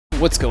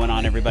What's going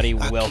on, everybody?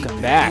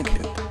 Welcome back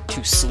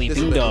to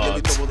Sleeping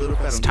Dogs.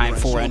 It's time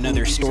for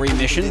another story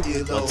mission.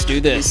 Let's do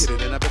this.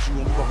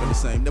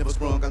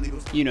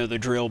 You know the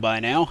drill by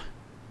now.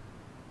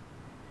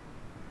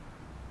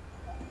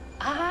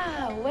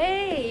 Ah,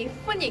 Wei,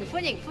 歡迎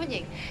歡迎歡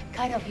迎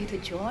Kind of you to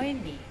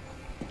join me.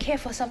 Care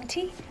for some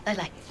tea?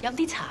 嚟，飲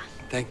啲茶。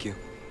 Thank you.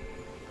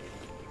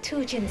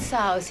 Tu Jin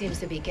Sao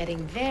seems to be getting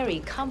very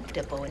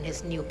comfortable in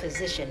his new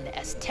position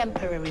as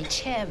temporary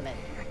chairman.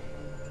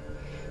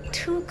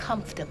 Too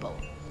comfortable.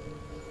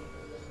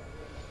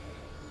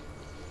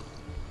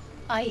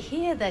 I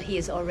hear that he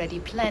is already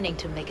planning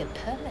to make it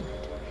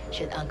permanent,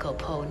 should Uncle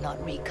Po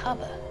not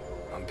recover.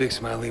 Big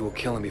Smiley will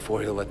kill him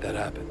before he'll let that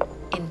happen.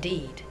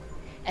 Indeed.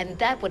 And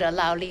that would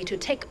allow Lee to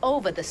take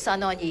over the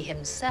Sun On Yi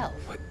himself.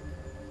 But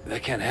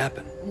that can't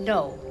happen.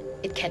 No,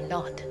 it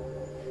cannot.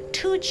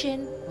 Tu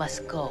Jin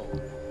must go.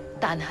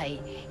 但係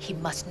he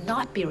must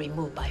not be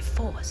removed by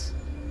force.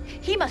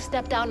 He must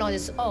step down on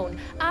his own,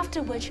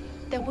 after which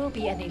there will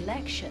be an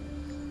election.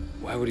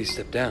 Why would he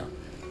step down?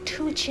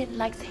 Tu Jin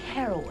likes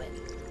heroin.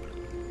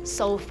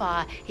 So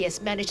far, he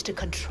has managed to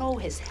control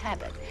his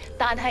habit.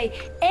 但係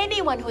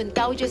anyone who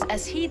indulges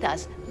as he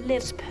does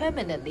lives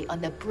permanently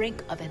on the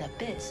brink of an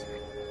abyss.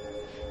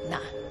 Nah,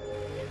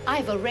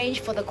 I've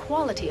arranged for the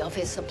quality of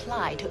his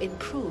supply to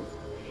improve.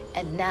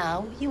 And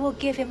now you will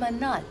give him a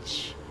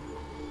nudge.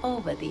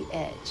 Over the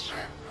edge.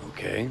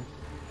 Okay.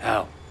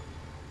 How?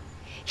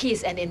 He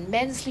is an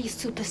immensely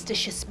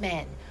superstitious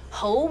man.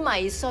 好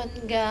迷信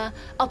㗎,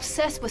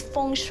 obsessed with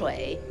feng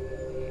shui.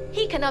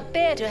 He cannot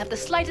bear to have the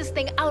slightest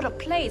thing out of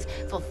place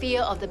for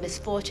fear of the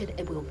misfortune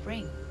it will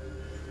bring.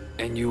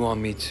 And you want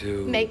me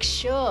to... Make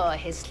sure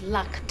his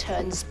luck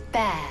turns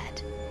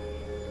bad.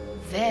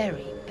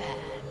 Very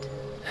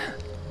bad.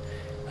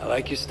 I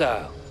like your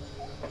style.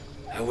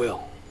 I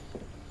will.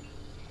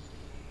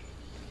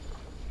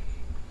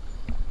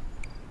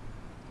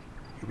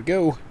 Here we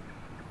go.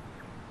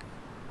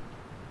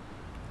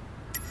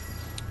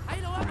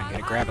 I'm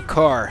gonna grab a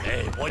car.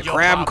 Hey, a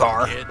grab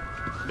car. Kid?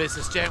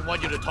 Mrs. Chen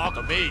want you to talk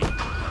to me.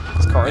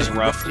 This car is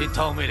rough. He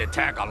told me to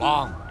tag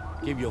along.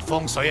 Give you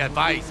feng shui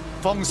advice.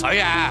 Feng shui,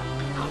 ah.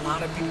 A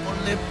lot of people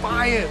live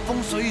by it.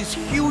 Feng shui is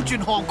huge in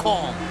Hong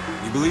Kong.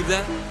 You believe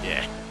that?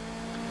 Yeah.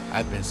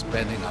 I've been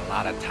spending a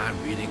lot of time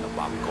reading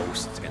about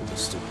ghosts and the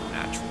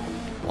supernatural.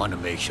 Want to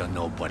make sure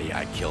nobody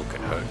I kill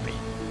can hurt me.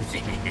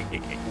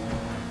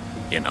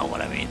 You know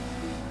what I mean?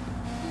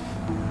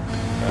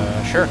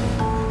 Sure.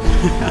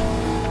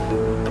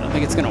 I don't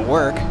think it's gonna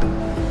work.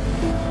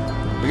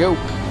 Here we go.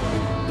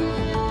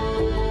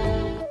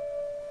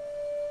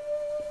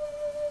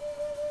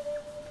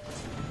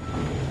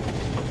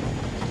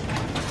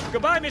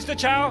 Goodbye, Mr.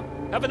 Chow.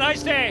 Have a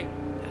nice day.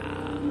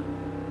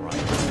 Right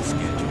on the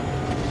schedule.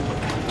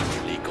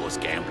 Lee goes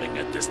gambling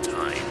at this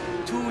time.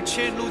 Tu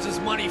Chin loses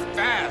money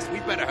fast. We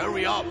better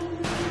hurry up.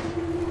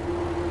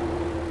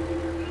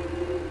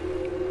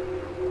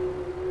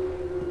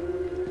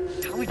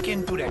 How we get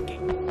into that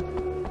game?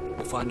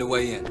 We'll find a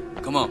way in.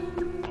 Come on.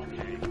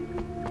 Okay.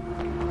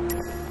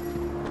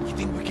 You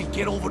think we can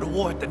get over the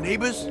wall at the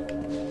neighbors?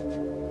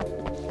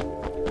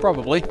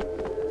 Probably.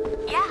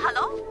 Yeah,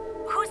 hello?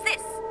 Who's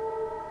this?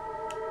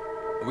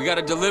 We got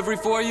a delivery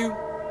for you?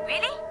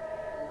 Really?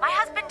 My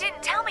husband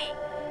didn't tell me.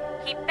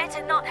 He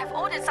better not have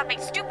ordered something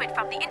stupid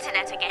from the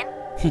internet again.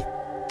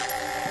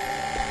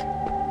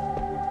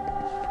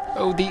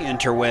 Oh, the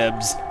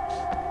interwebs.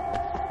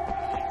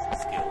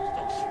 Skills,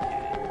 don't you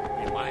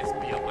get? Reminds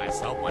me of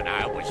myself when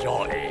I was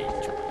your age.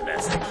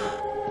 Listen.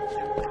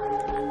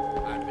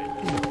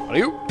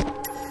 Hello?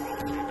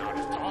 Not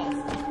at all.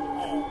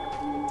 Oh,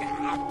 I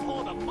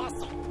pulled a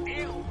muscle.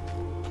 Ew.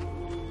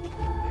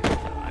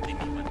 I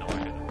didn't even know I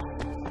had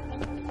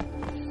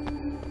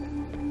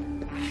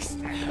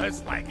That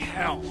hurts like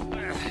hell.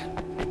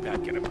 Maybe I'll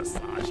get a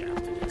massage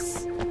after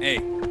this. Hey,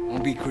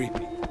 don't be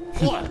creepy.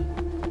 What?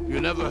 You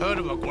never heard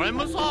of a grand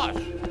massage?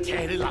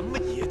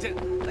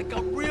 Like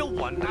a real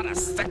one, not a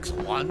sex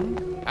one.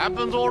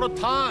 Happens all the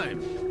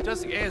time.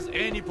 Just as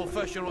any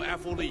professional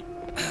athlete.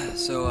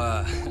 So,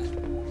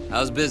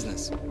 how's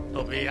business?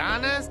 To be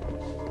honest,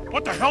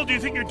 What the hell do you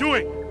think you're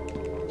doing?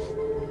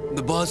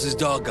 The boss's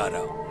dog got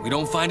out. We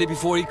don't find it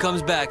before he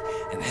comes back,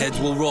 and heads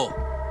will roll.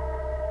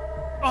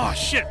 Oh,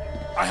 shit.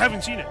 I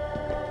haven't seen it.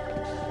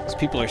 These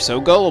people are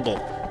so gullible.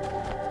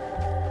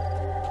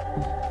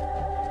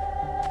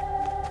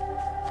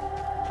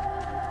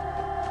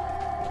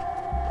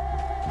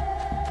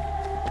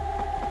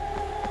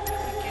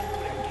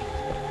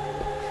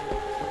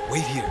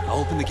 Wait here. I'll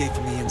open the gate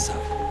from the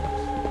inside.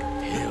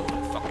 hell,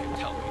 fucking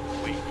tell me to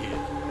wait here.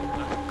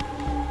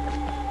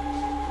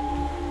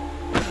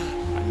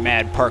 My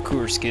mad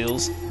parkour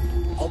skills.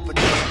 Open the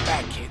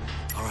back, kid.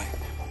 All right,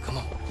 come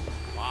on.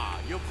 Wow,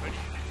 you're pretty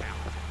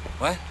talented.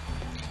 What?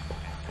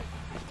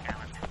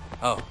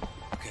 Oh,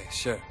 okay,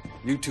 sure.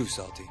 You too,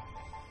 Salty.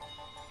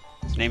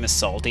 His name is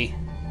Salty.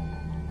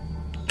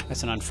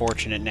 That's an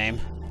unfortunate name.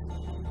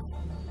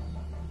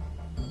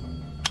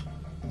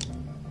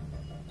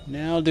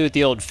 Now I'll do it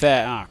the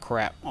old-fashioned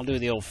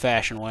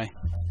way.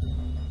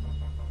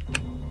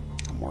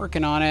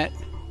 working on it.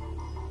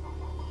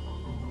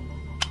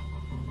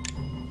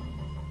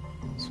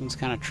 This one's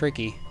kind of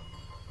tricky.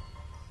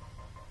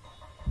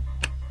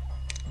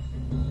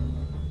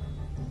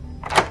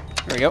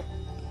 There we go.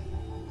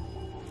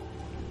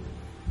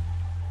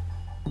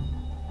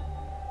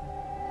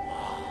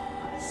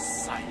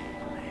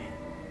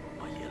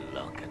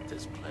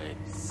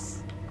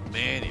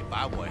 Man, if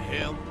I were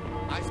him,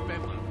 I'd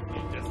spend my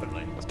money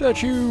differently.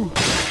 Statue!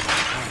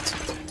 Alright,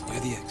 you're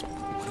the expert.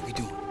 What are we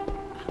doing?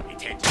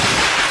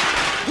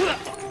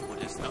 Fucking with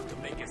this stuff to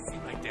make it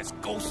seem like there's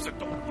ghosts at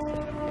the door.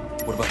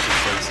 What about your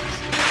faces?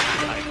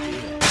 Good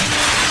idea.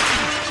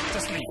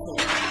 Just leave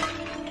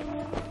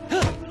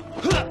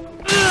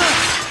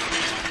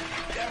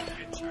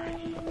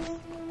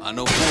I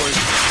know for it.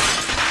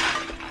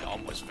 I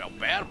almost felt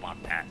bad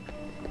about that.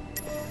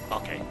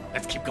 Okay,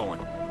 let's keep going.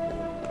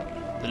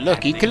 The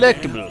lucky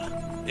collectible.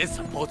 It's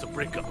supposed to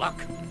bring good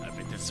luck.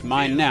 It's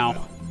mine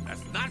now.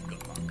 That's not good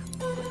luck.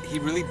 He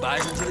really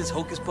buys into this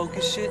hocus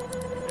pocus shit?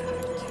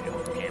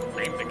 Can't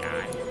blame the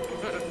guy.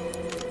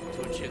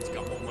 Two kids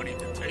got more money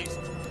than taste.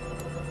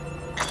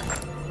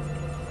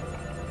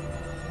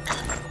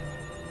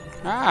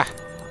 Ah!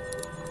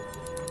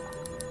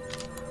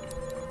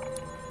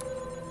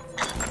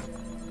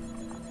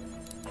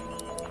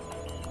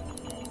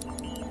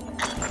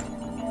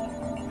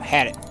 I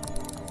had it.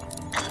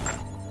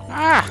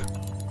 Ah!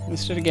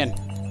 Missed it again.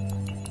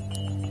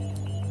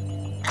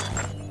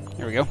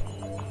 There we go.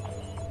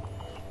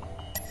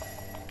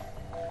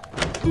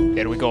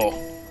 There we go.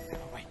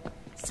 Wait,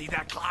 see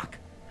that clock?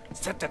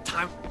 Set the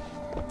time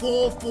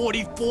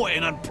 4:44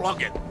 and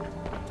unplug it.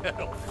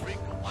 That'll freak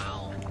him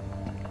out.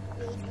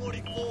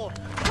 4:44.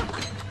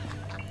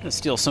 Let's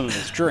steal some of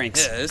his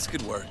drinks. Yeah, this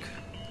could work.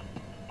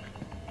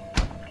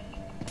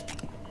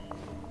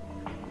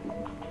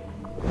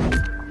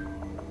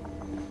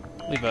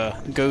 Leave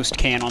a ghost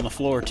can on the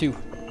floor, too.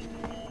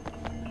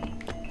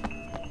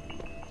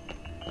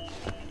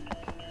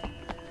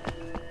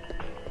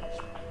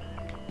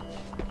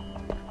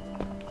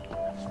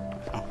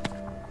 Oh.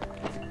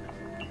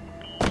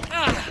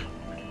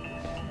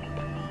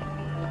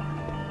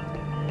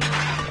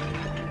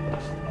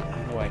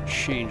 How do I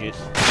change it?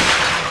 So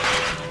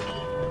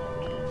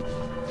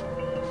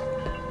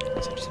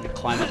I just need to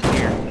climb up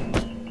here.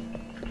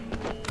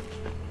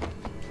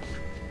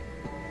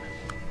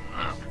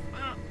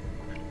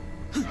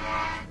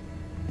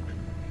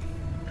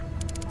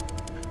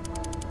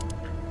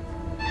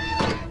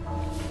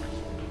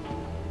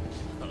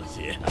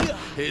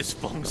 His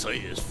feng shui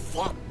is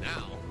fucked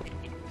now.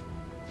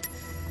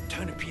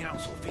 Turn the piano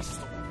so it faces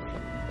the wall.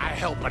 I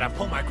help, but I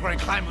pull my crane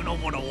climbing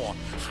over the wall.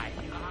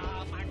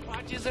 My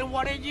clutch isn't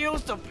what it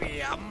used to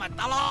be.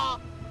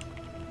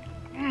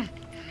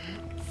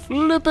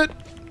 Flip it!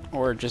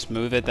 Or just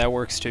move it, that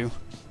works too.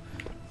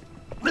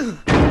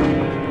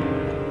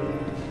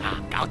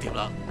 Got him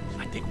up.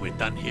 I think we're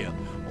done here.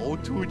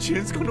 Old Two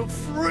Chin's gonna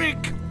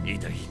freak.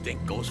 Either he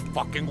thinks Ghost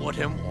fucking with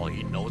him, or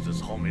he knows his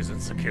home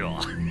isn't secure.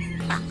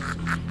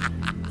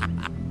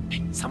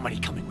 Hey, somebody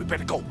coming. We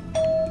better go.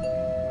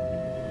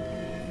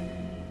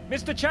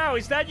 Mr. Chow,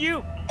 is that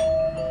you?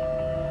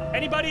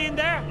 Anybody in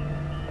there?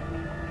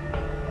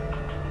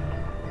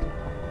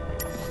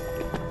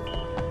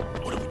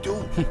 What do we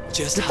do?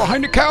 Just Get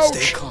behind the couch!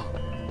 Stay calm.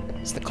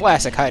 It's the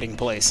classic hiding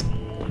place.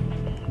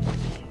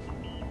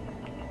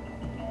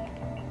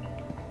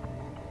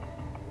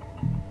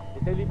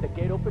 Did they leave the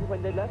gate open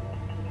when they left?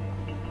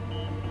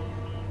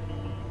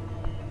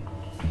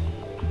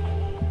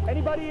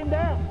 Anybody in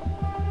there?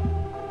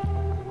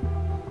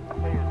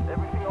 Hey, is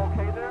everything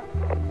okay there?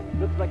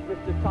 Looks like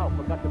Mr. Chow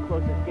forgot to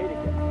close his gate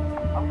again.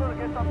 I'm gonna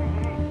get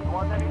something to eat. You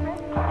want anything?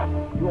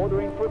 You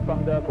ordering food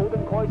from the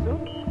Golden Koi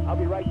soon? I'll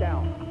be right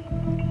down.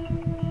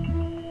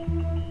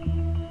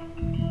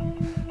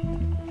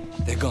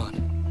 They're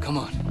gone. Come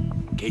on.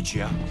 Gage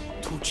here.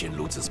 Two Chin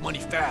loses money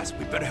fast.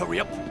 We better hurry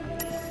up.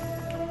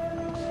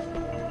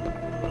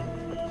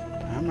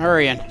 I'm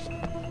hurrying.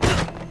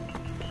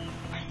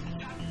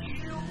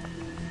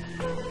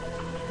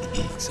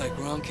 Looks like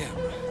we're on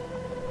camera.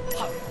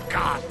 Oh,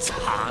 God,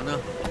 Tana.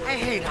 I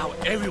hate how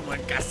everyone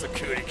got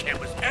security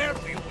cameras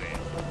everywhere.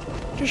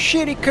 Just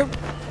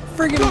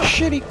friggin'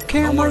 shitty Don't worry.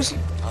 cameras.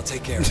 I'll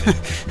take care of it.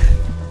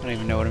 I don't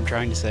even know what I'm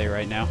trying to say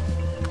right now.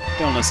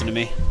 Don't listen to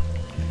me.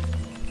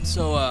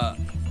 So,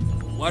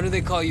 why do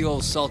they call you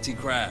old salty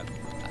crab?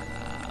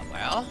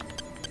 Well,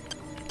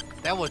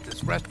 there was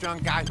this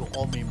restaurant guy who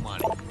owed me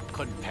money.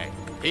 Couldn't pay.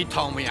 He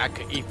told me I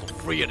could eat for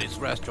free at his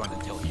restaurant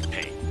until he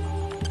paid.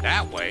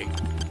 That way,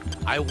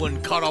 I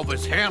wouldn't cut off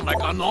his hand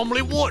like I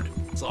normally would.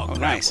 So crab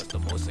nice. was the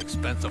most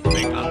expensive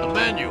thing on the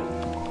menu.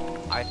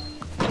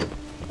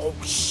 Oh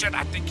shit,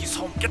 I think he's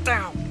home. Get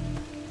down!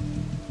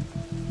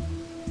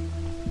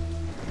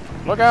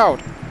 Look out!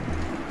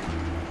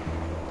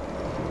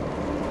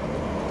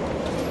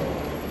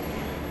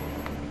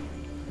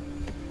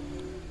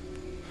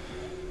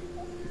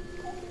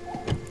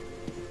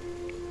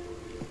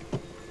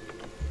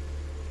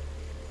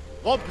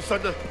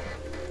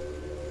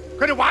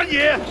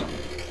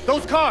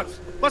 Those cards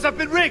must have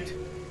been rigged.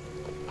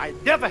 I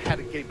never had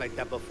a game like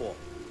that before.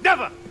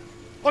 Never!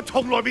 我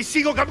從來未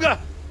試過咁㗎。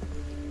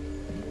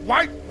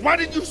Why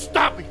didn't you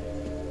stop me?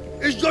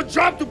 It's your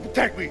job to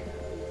protect me,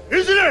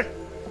 isn't it?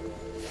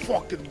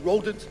 Fucking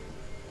rodents,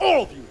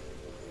 all of you.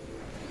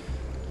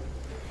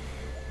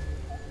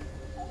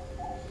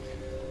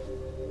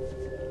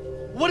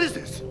 What is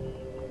this?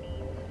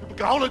 你咪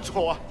搞撚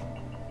錯啊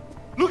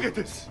Look at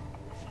this.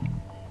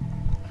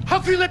 How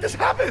can you let this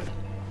happen?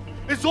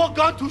 It's all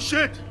gone to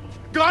shit.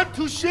 Gone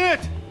to shit.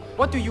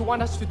 What do you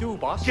want us to do,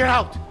 boss? Get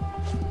out.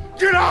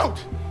 Get out.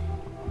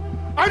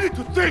 I need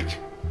to think.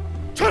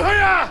 出去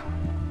啊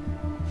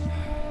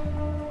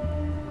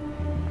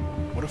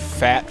What a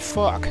fat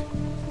fuck.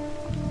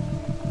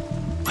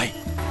 Hey,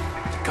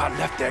 the guy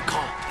left their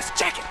car. Let's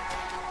check it.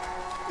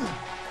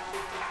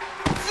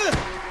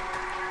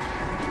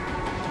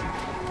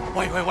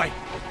 Wait.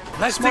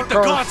 Let's Smart take the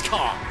car. guard's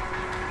car.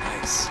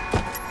 Nice.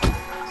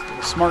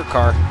 Smart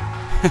car.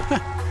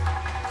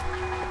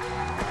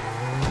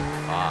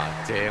 Ah,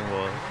 damn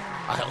one.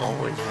 I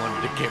always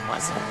wanted to get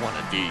myself one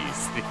of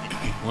these.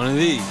 One of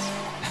these?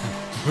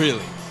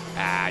 Really?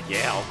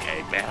 Yeah,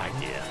 okay, bad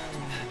idea.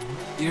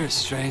 You're a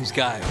strange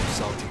guy,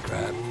 salty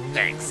crab.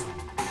 Thanks.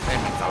 That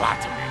means a lot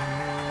to me.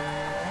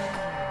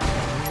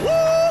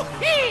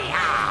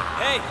 Woo-hee-ah!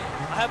 Hey,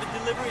 I have a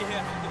delivery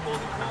here from the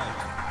Golden Coin.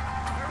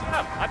 Hurry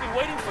up, I've been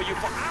waiting for you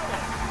for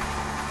hours.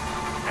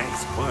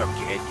 Nice work,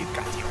 kid. You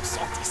got your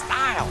salty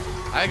style.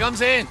 I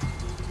comes in.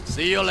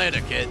 See you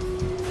later, kid.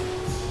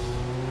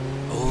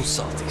 Old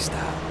salty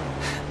style.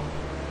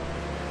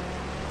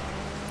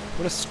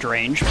 What a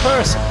strange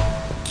person.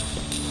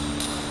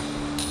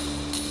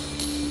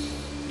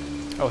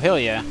 Oh, hell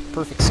yeah.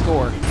 Perfect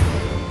score.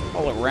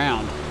 All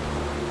around.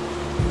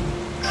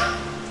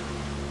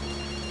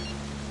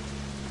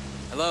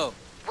 Hello,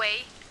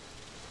 Wei,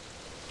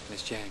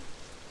 Miss Chang.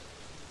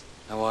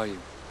 How are you?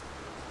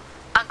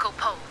 Uncle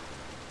Po.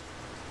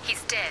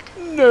 He's dead.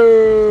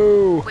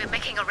 No! We're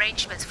making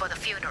arrangements for the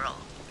funeral.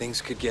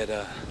 Things could get,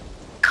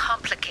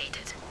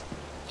 Complicated.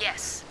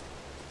 Yes.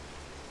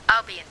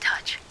 I'll be in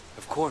touch.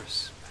 of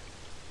course.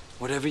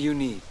 Whatever you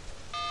need.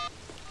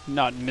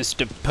 Not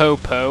Mr.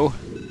 Popo.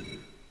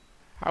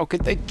 How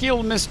could they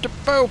kill Mr.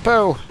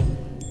 Popo?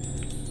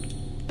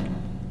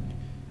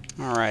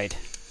 Alright.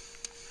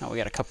 Now we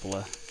got a couple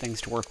of things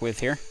to work with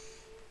here.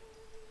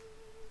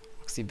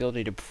 Looks the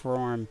ability to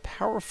perform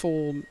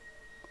powerful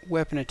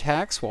weapon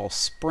attacks while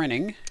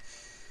sprinting.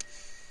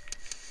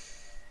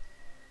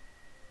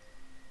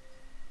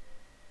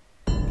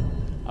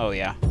 Oh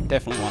yeah,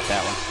 definitely want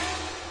that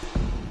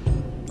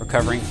one.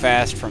 Recovering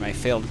fast from a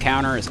failed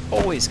counter is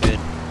always good.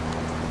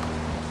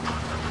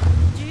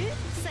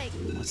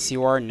 Let's see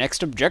where our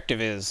next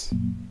objective is.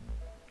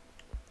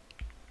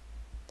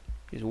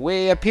 It's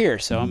way up here,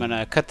 so I'm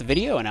gonna cut the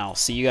video and I'll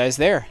see you guys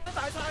there.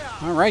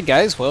 Alright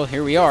guys, well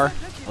here we are.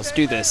 Let's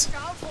do this.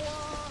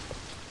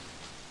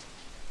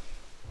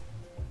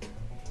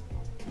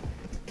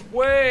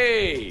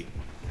 Wait!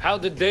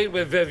 How'd the date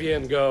with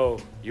Vivian go?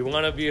 You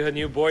wanna be her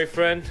new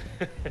boyfriend?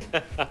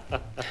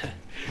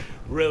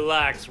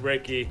 Relax,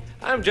 Ricky.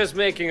 I'm just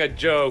making a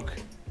joke.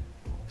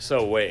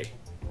 So wait,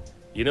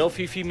 you know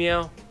Fifi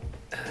Meow?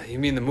 You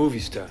mean the movie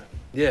star?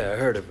 Yeah, I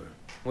heard of her.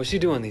 What's she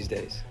doing these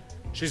days?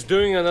 She's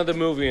doing another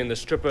movie in the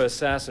Stripper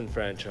Assassin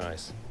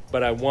franchise.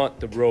 But I want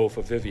the role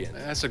for Vivian.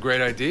 That's a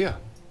great idea.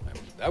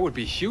 That would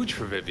be huge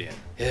for Vivian.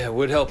 Yeah, it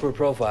would help her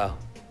profile.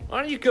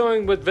 Aren't you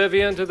going with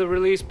Vivian to the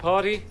release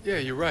party? Yeah,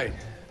 you're right.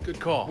 Good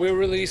call. We're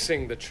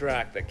releasing the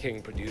track that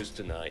King produced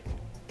tonight.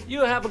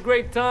 You have a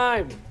great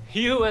time.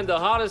 You and the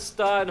hottest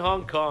star in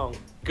Hong Kong.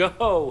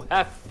 Go,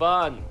 have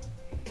fun.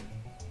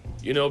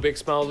 You know Big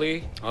Smile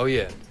Lee? Oh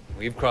yeah,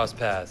 we've crossed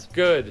paths.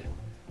 Good.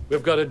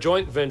 We've got a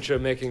joint venture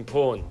making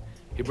porn.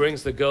 He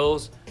brings the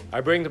girls,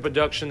 I bring the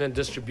production and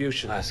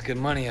distribution. That's good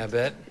money, I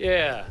bet.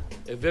 Yeah,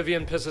 if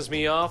Vivian pisses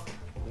me off,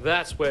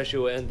 that's where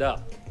she'll end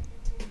up.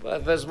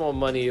 But there's more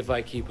money if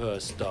I keep her a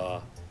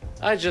star.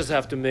 I just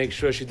have to make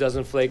sure she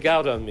doesn't flake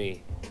out on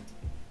me.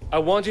 I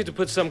want you to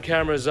put some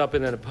cameras up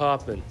in an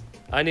apartment.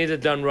 I need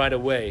it done right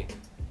away.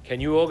 Can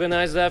you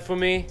organize that for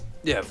me?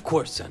 Yeah, of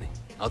course, Sonny.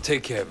 I'll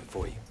take care of it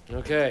for you.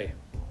 Okay.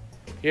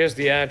 Here's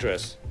the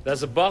address.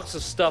 There's a box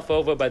of stuff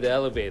over by the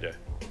elevator.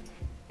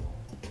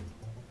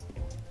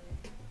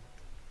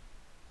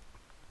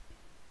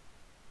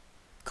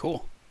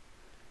 Cool.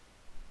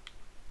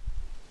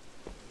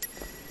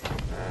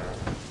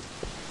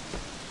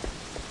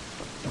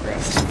 Grab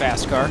this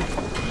fast car.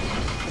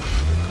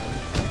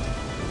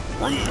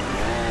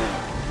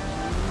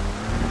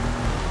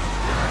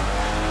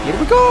 Here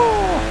we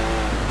go!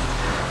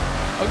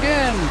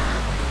 Again!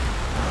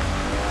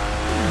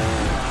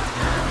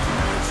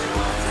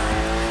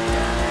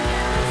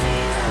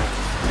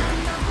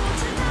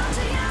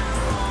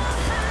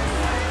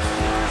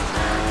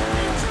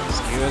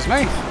 Excuse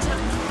me.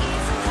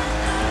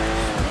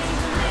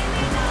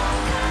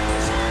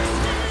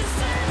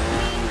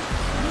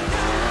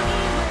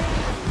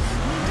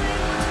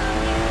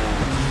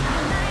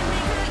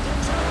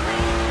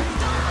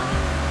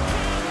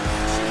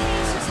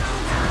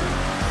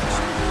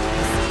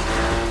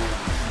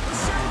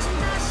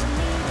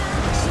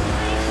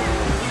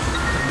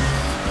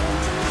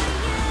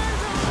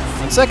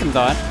 On second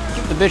thought,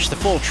 give the bitch the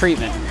full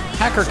treatment.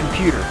 Hack her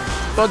computer,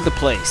 bug the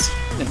place,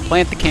 then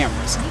plant the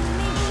cameras.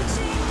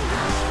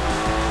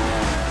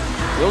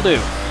 Will do.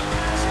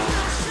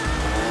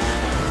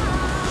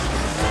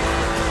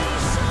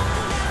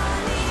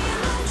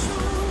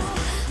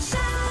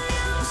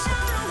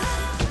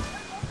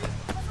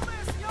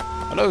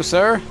 Hello,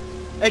 sir.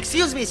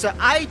 Excuse me, sir.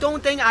 I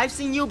don't think I've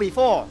seen you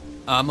before.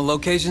 I'm a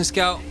location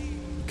scout.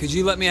 Could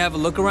you let me have a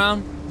look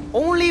around?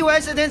 Only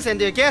residents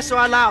and their guests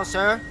are allowed,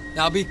 sir.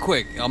 I'll be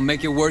quick. I'll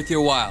make it worth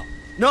your while.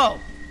 No,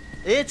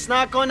 it's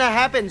not gonna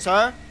happen,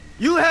 sir.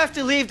 You have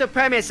to leave the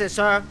premises,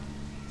 sir.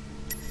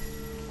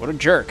 What a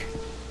jerk.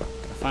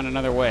 Gotta find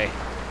another way.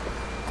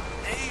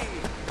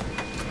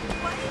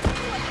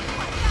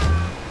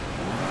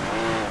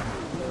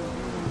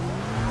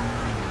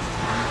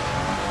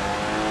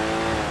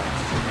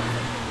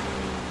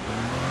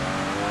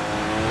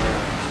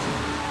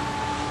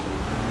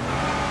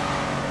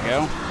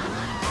 Go.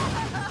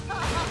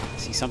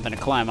 See something to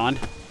climb on.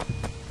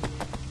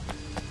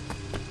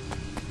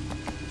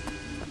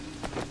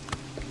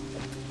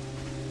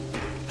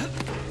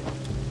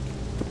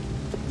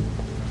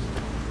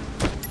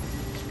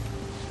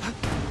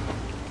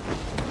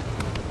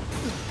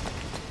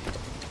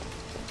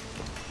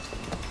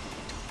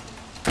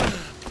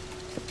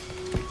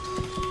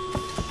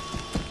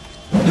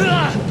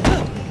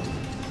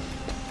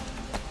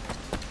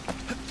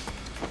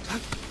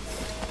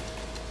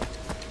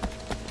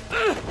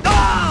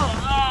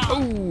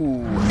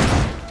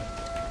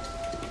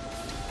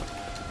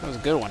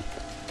 Good one.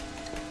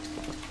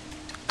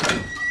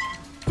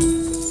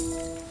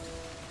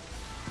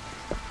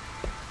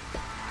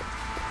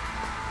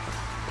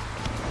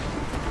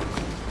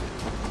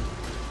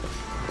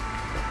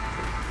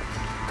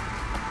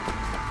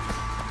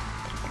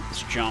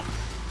 Let's jump.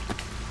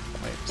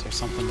 Wait, is there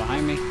something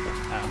behind me?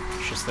 Oh,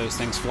 it's just those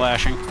things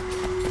flashing.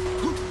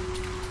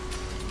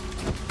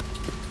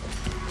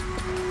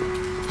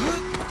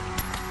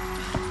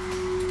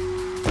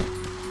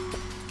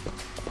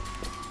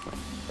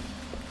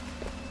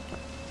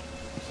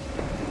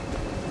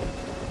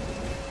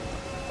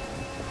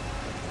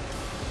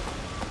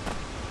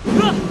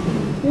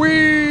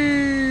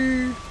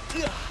 Whee!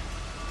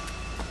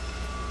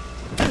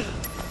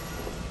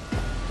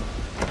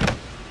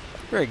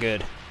 Very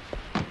good.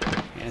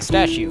 And a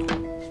statue.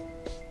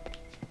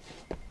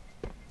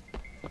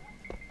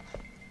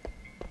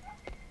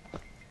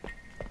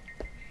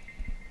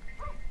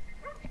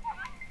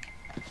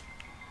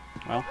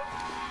 Well.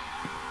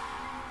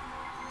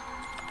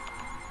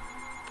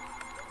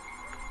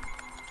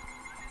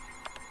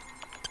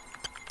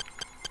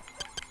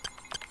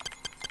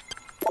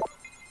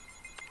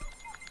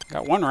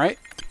 Got one right.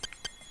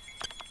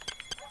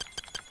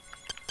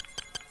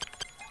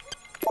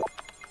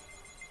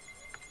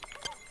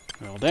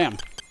 Well, damn.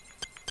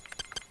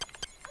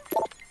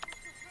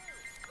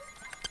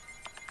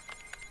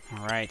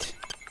 All right.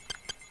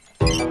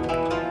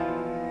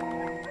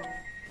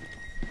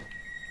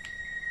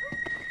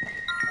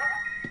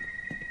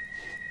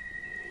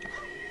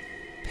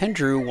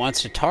 Pendrew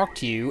wants to talk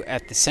to you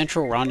at the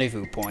central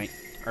rendezvous point,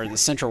 or the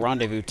central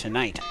rendezvous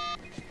tonight.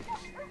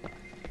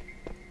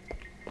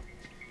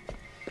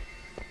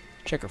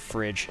 Check her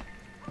fridge.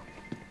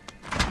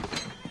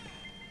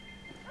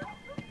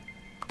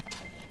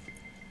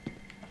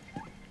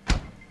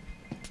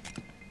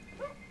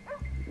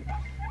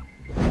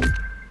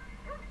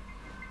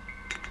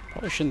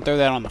 Probably shouldn't throw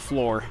that on the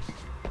floor.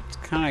 It's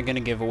kind of going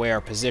to give away our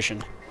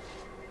position.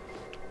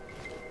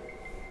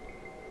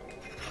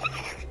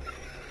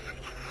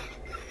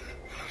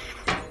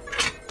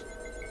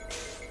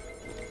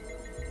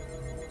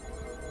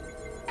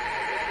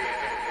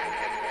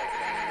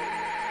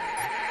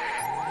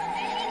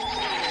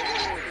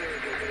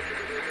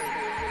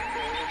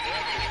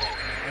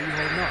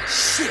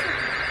 Shit!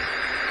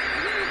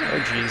 Oh,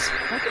 jeez.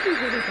 That could be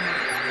really bad.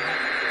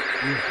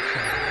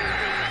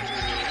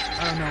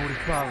 I don't know what his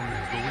problem is,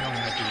 but we don't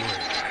have to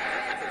worry.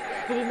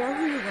 Did he know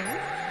who you were?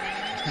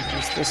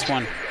 Where's this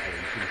one? You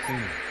should have seen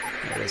him.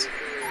 There it is.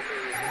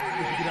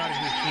 We should get out of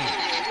here soon.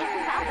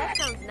 Wow, that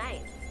sounds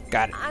nice.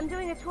 Got it. I'm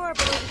doing a tour,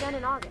 but it'll be done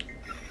in August.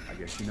 I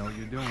guess you know what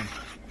you're doing.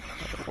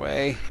 Other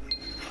way.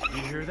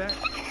 You hear that?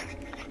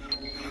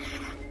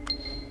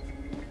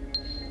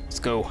 Let's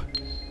go.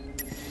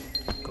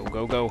 Go,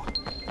 go, go.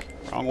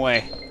 Wrong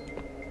way.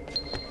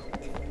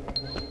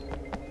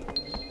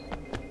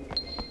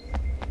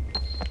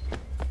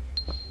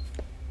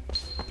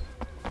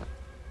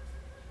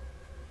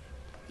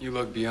 You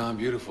look beyond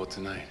beautiful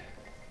tonight.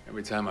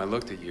 Every time I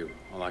looked at you,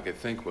 all I could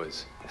think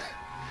was,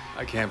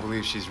 I can't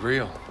believe she's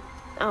real.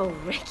 Oh,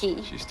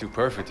 Ricky. She's too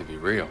perfect to be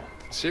real.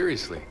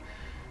 Seriously.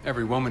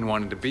 Every woman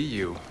wanted to be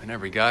you, and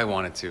every guy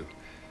wanted to.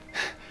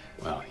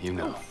 Well, you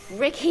know. Oh,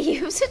 Ricky,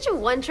 you have such a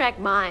one-track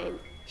mind.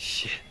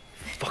 Shit.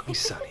 Fucking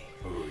Sonny.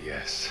 Oh,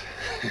 yes.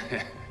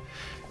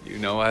 You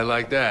know I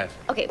like that.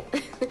 Okay,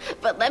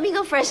 but let me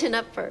go freshen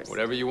up first.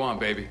 Whatever you want,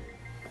 baby.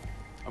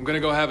 I'm gonna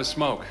go have a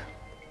smoke.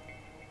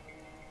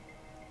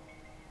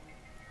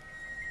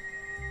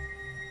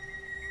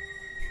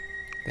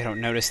 They don't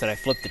notice that I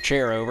flipped the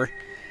chair over.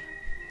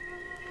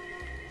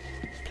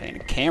 Playing a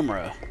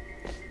camera.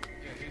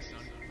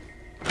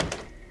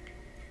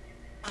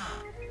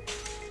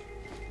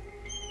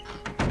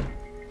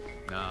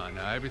 No,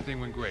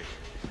 everything went great.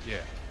 Yeah.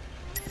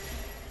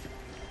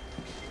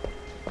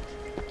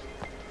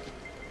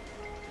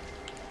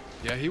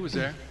 Yeah, he was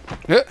there.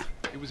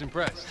 He was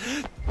impressed.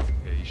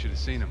 Yeah, you should have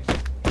seen him.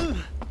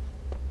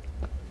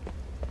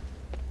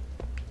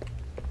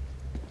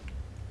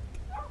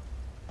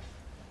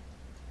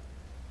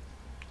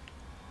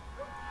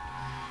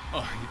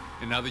 Oh,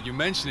 and now that you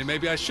mention it,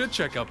 maybe I should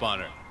check up on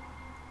her.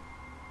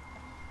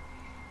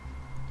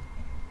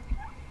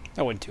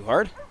 That wasn't too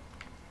hard.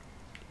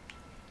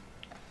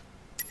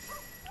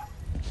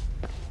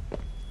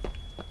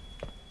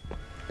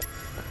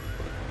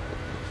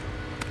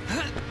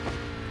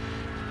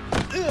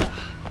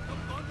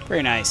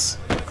 Very nice.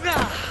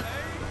 Grab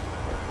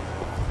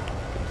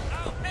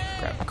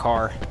the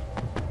car.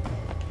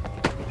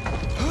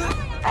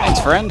 Thanks,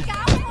 friend.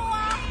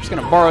 I'm just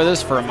gonna borrow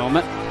this for a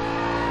moment.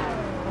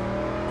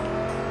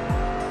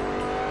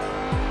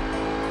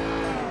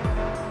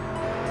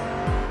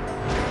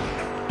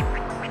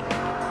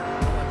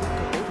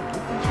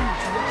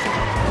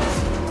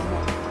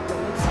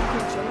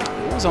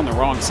 I was on the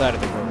wrong side of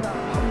the road.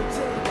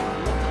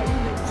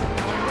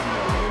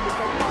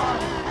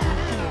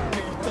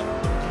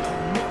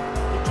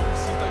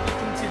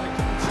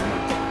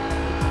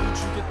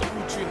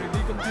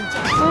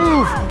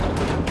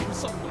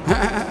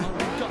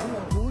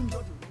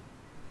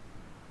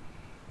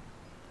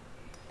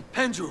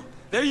 Andrew,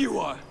 there you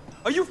are.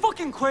 Are you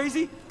fucking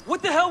crazy?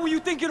 What the hell were you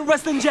thinking of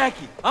arresting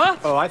Jackie, huh?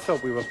 Oh, I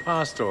thought we were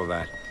past all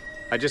that.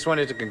 I just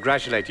wanted to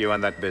congratulate you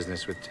on that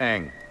business with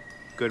Tang.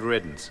 Good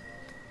riddance.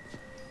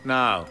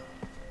 Now,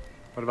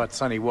 what about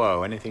Sonny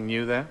Woe? Anything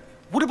new there?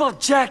 What about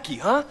Jackie,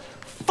 huh?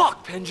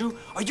 Fuck, Pendrew.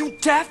 Are you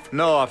deaf?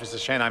 No, Officer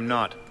Shane, I'm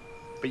not.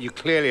 But you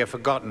clearly have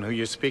forgotten who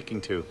you're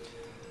speaking to.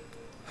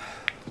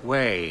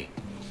 Wei,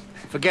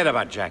 forget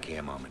about Jackie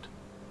a moment.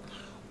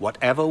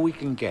 Whatever we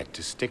can get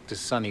to stick to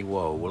Sonny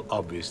Woe will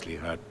obviously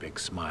hurt Big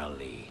Smile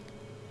Lee.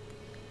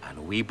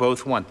 And we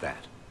both want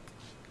that.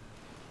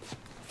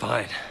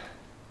 Fine.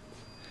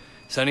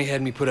 Sonny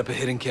had me put up a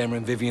hidden camera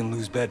in Vivian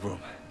Liu's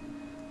bedroom.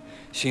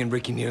 She and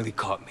Ricky nearly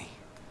caught me.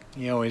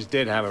 He always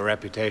did have a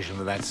reputation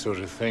for that sort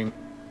of thing.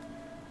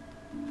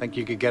 Think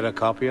you could get a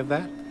copy of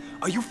that?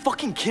 Are you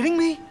fucking kidding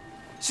me?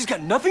 She's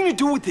got nothing to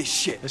do with this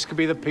shit. This could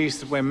be the piece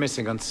that we're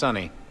missing on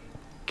Sonny.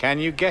 Can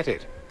you get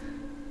it?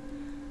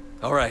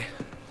 All right.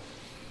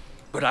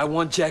 But I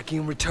want Jackie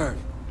in return.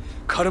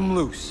 Cut him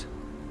loose.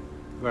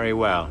 Very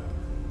well.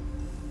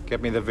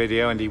 Get me the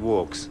video and he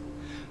walks.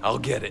 I'll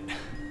get it.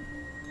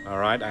 All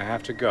right, I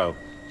have to go.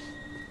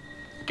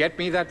 Get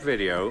me that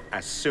video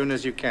as soon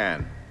as you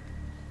can.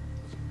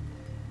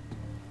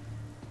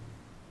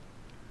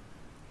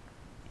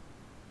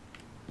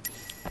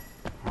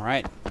 All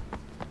right.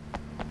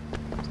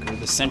 Let's go to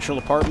the central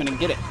apartment and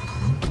get it.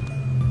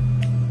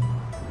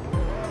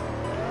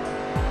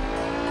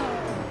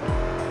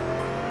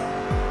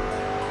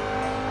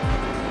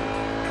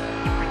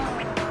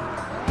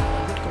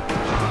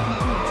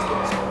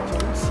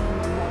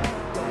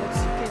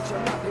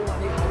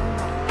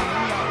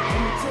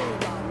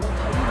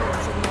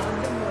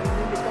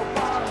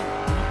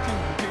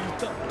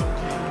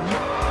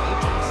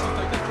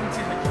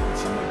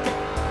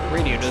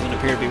 Radio doesn't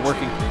appear to be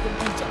working.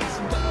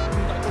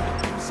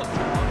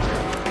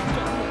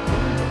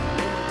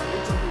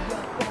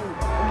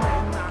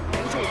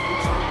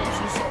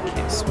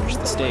 Can't switch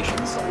the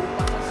stations.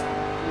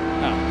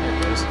 Oh, there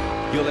it goes.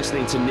 You're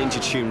listening to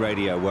Ninja Tune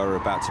Radio, where we're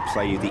about to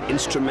play you the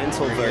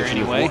instrumental version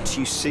anyway. of What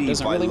You See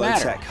Doesn't by really Low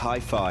matter. Tech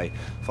Hi-Fi,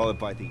 followed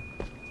by the...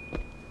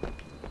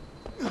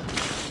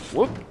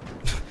 Whoop.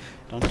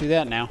 Don't do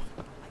that now.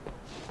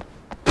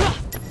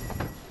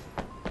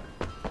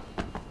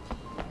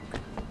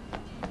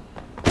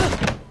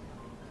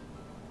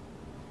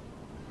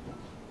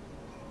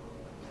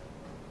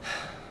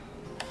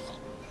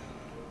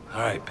 All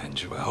right,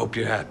 Pendrew, I hope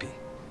you're happy.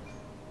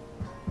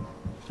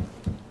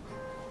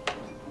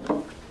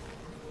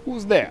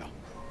 Who's there?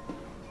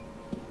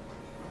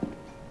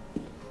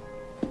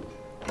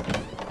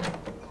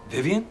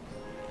 Vivian?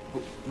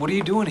 What are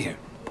you doing here?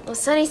 Well,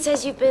 Sonny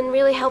says you've been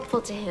really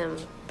helpful to him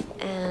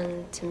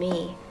and to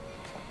me.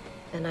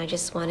 And I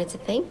just wanted to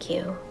thank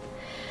you.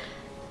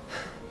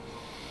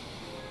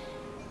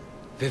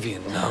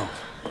 Vivian, no.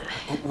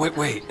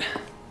 Wait.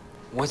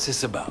 What's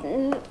this about?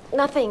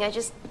 Nothing. I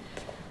just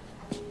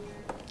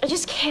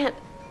can't.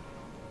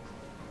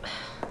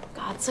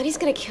 God, Sonny's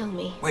gonna kill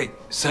me. Wait,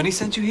 Sonny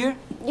sent you here?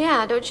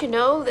 Yeah, don't you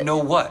know that? Know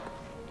what?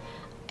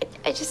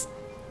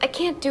 I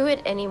can't do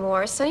it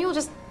anymore. Sonny will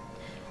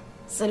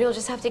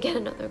just have to get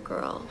another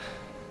girl.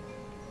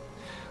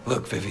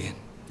 Look, Vivian,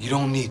 you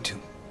don't need to.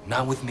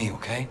 Not with me,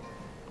 okay?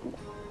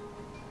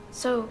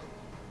 So,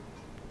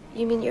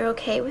 you mean you're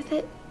okay with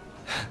it?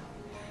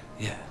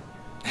 Yeah,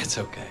 it's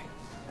okay.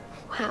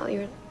 Wow,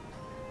 you're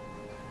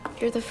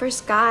the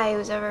first guy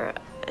who's ever,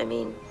 I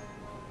mean...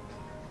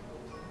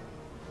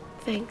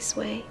 Thanks,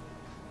 Wei.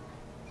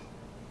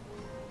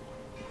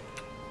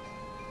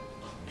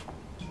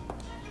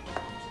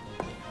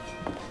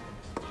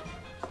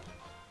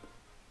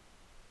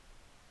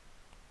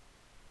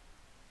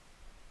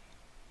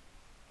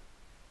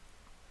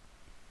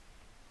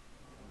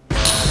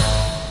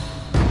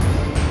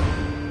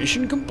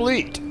 Mission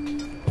complete.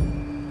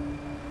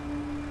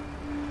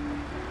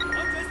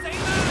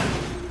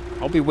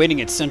 I'll be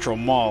waiting at Central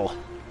Mall.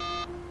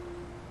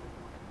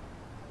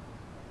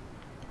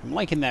 I'm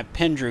liking that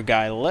Pendrew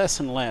guy less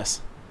and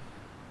less.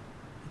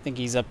 I think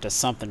he's up to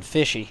something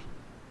fishy.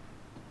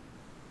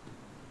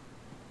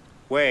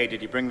 Wei,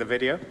 did you bring the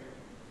video?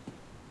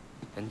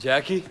 And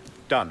Jackie?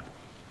 Done.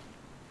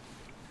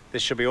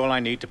 This should be all I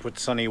need to put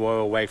Sonny Wo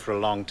away for a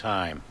long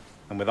time.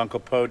 And with Uncle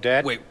Po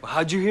dead... Wait,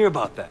 how'd you hear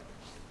about that?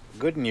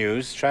 Good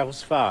news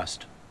travels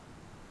fast.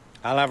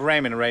 I'll have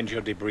Raymond arrange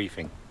your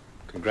debriefing.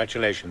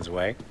 Congratulations,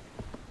 Wei.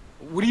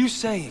 What are you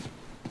saying?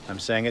 I'm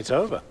saying it's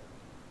over.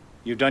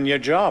 You've done your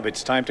job.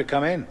 It's time to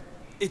come in.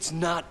 It's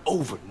not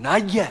over.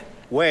 Not yet.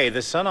 Wei,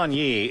 the Sun on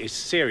Yi is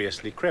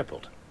seriously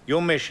crippled.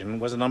 Your mission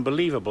was an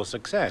unbelievable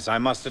success. I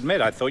must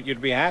admit, I thought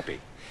you'd be happy.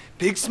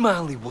 Big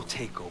Smiley will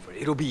take over.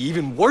 It'll be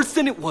even worse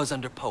than it was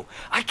under Poe.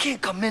 I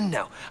can't come in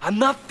now. I'm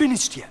not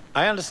finished yet.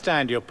 I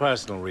understand your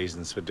personal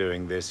reasons for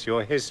doing this,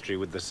 your history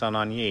with the Sun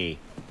on Yi.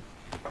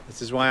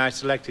 This is why I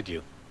selected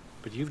you.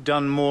 But you've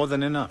done more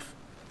than enough.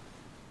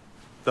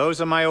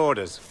 Those are my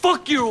orders.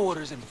 Fuck your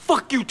orders, and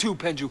fuck you too,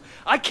 Pendrew.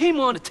 I came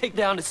on to take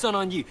down the Sun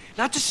on Yi,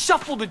 not to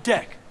shuffle the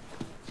deck.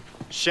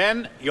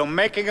 Shen, you're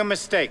making a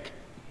mistake.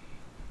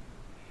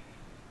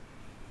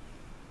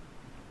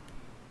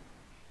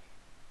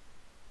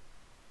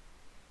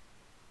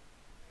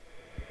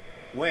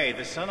 Wei,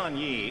 the Sun on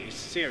Yi is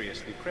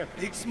seriously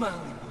crippled. Big Smiley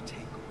will take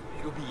over.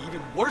 It'll be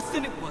even worse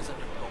than it was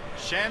under Poe.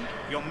 Shen,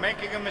 you're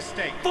making a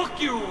mistake.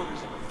 Fuck your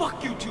orders, and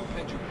fuck you too,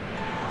 Pendrew.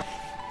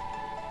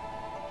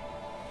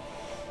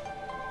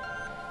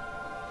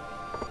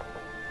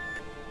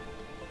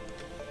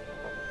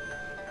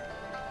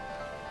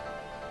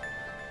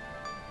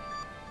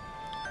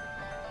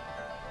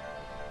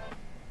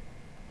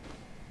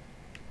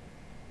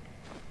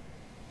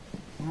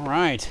 All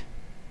right.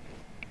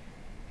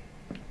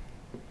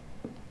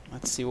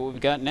 Let's see what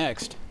we've got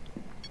next.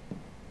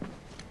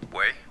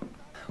 Wei?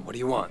 What do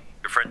you want?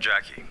 Your friend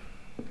Jackie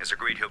has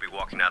agreed he'll be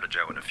walking out of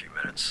jail in a few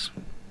minutes.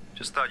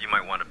 Just thought you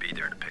might want to be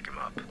there to pick him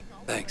up.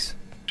 Thanks.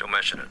 Don't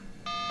mention it.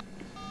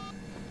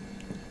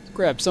 Let's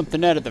grab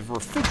something out of the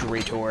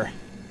refrigerator.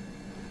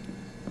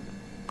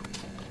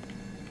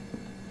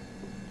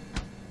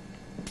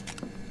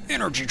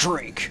 Energy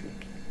drink.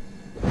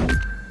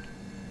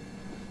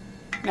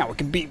 Now we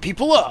can beat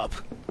people up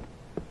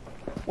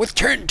with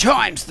 10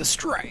 times the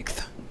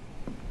strength.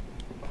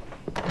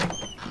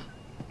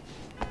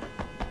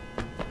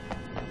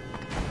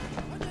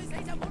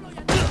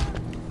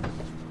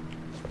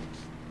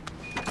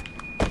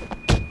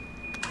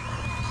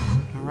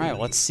 Alright,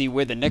 let's see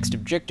where the next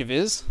objective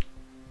is.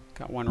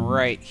 Got one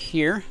right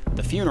here.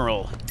 The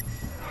funeral.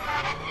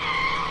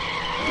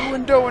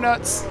 Doing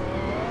donuts.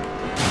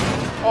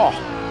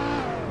 Oh.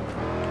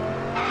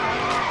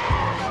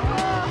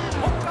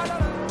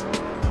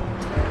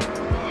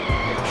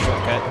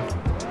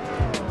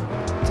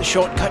 It's a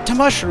shortcut to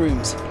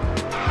mushrooms.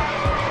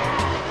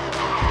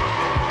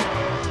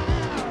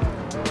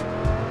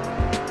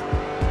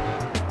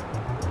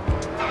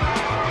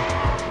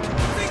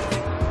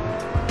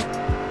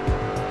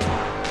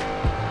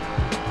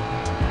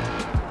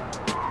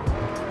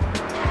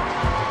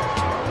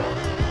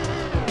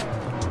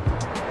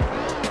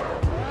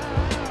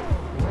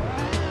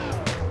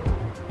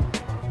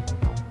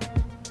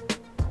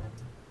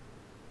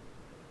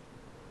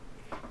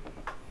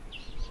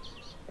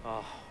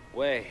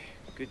 Wei,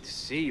 good to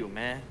see you,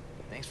 man.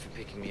 Thanks for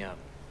picking me up.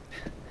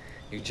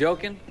 You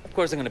joking? Of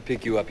course I'm gonna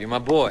pick you up. You're my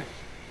boy.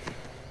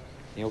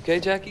 You okay,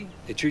 Jackie?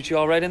 They treat you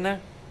all right in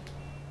there?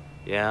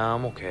 Yeah,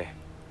 I'm okay.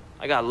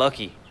 I got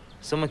lucky.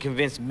 Someone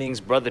convinced Ming's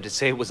brother to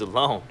say it was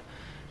alone.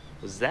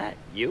 Was that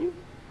you?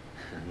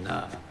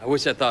 Nah, I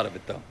wish I thought of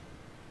it, though.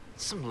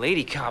 Some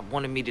lady cop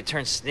wanted me to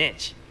turn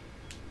snitch.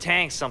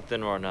 Tang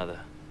something or another.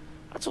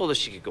 I told her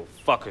she could go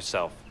fuck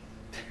herself.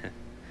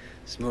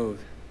 Smooth.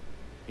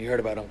 You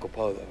heard about Uncle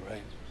Po, though,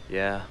 right?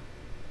 Yeah.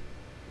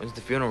 When's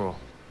the funeral?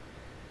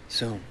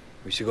 Soon.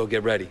 We should go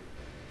get ready.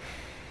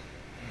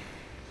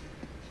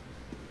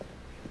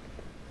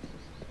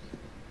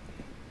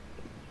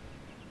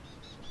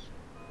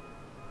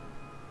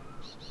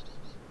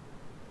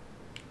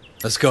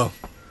 Let's go.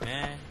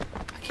 Man,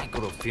 I can't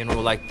go to a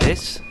funeral like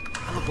this.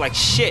 I look like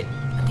shit.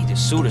 I need a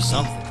suit or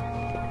something.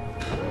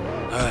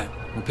 All right,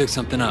 we'll pick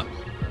something up.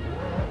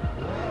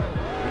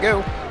 Here we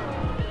go.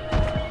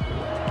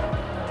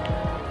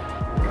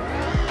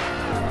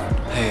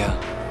 Hey,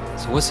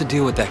 so what's the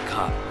deal with that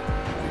cop?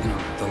 You know,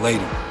 the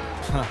lady.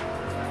 Huh.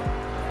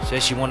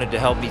 Said she wanted to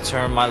help me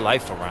turn my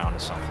life around or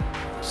something.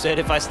 Said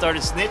if I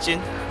started snitching,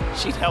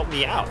 she'd help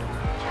me out.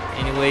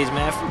 Anyways,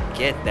 man,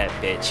 forget that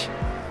bitch.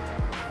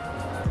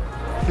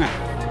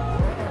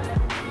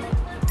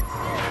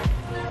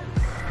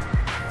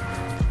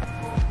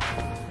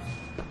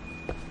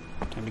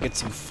 Time to get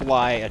some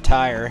fly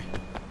attire.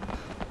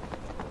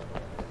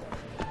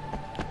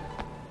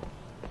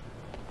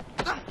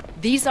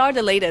 These are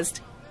the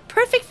latest.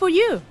 Perfect for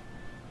you.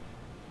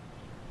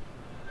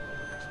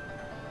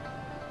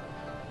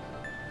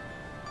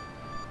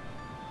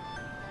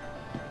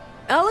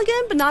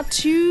 Elegant, but not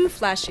too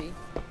flashy.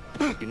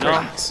 You know,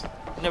 I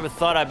never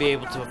thought I'd be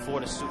able to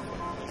afford a suit.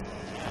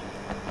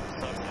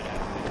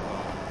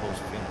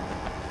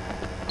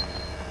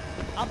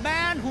 A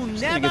man who gonna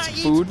never get some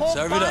eats food. for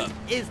Serve it fun up.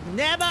 is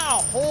never a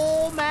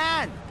whole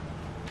man.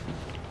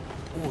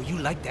 Oh, you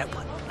like that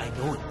one. I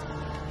know it.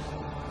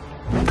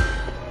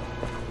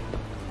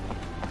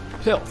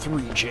 Health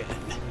regen.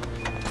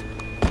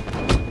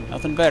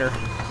 Nothing better.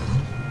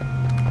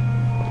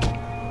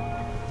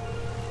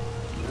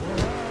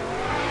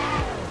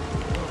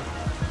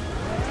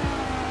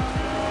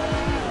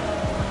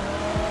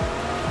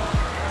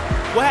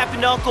 What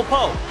happened to Uncle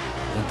Po?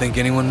 Don't think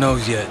anyone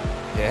knows yet.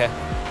 Yeah,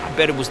 I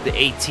bet it was the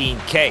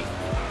 18K. You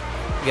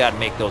gotta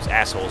make those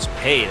assholes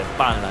pay to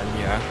find on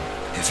you.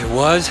 If it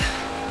was,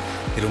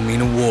 it'll mean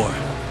a war.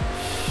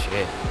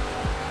 Shit.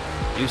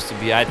 Used to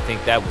be I'd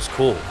think that was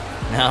cool.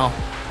 Now,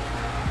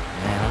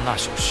 man, I'm not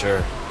so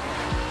sure.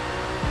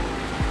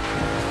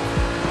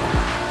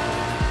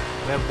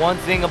 Man, one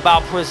thing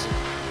about prison,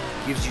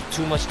 gives you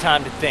too much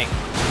time to think.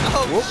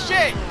 Oh,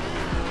 shit!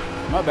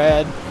 My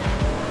bad.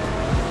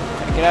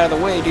 Gotta get out of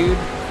the way, dude.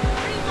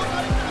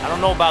 I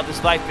don't know about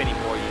this life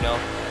anymore, you know?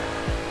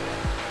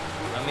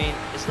 I mean,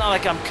 it's not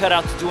like I'm cut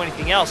out to do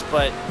anything else,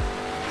 but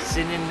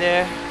sitting in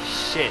there,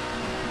 shit.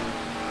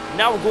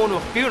 Now we're going to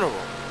a funeral.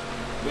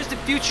 Where's the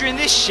future in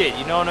this shit,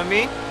 you know what I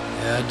mean?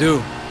 Yeah, I do.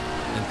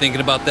 Been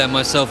thinking about that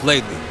myself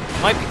lately.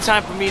 Might be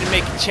time for me to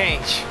make a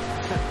change.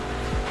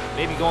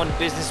 Maybe go into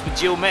business with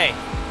Jill May.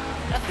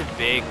 Nothing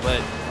big, but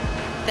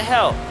what the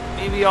hell?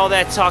 Maybe all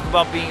that talk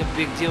about being a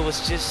big deal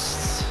was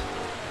just...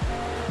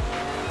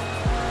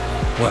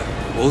 What,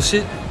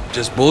 bullshit?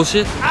 Just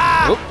bullshit?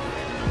 Ah! Whoop.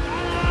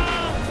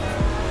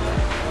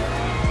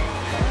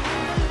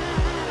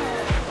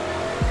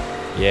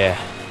 Yeah,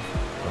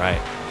 right.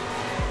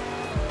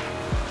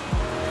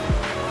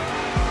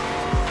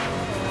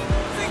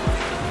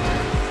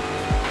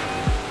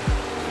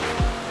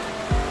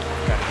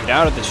 Gotta get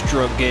out of this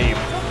drug game.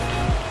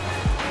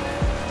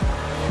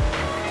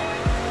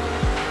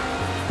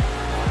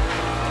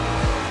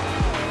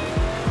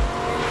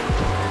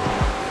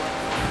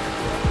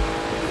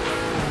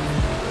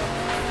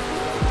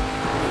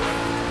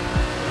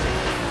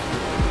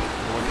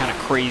 What kind of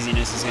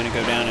craziness is gonna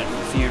go down at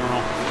the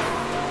funeral?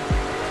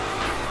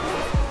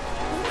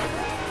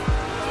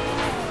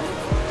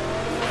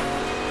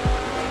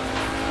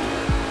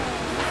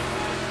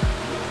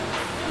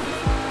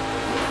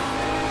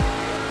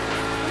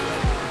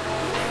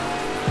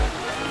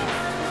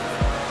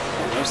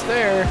 Almost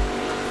there.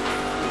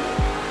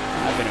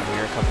 I've been over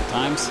here a couple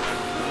times.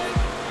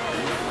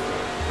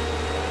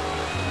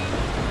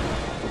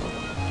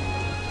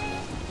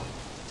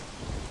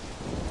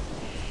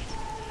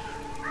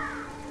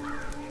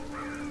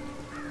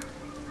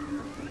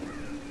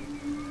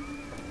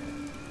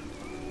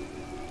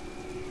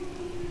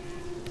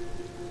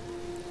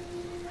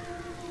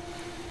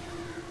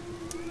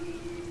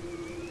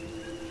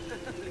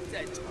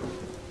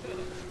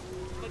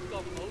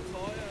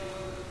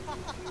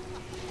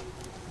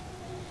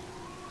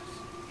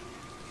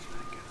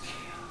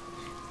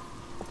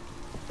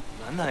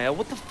 Naya,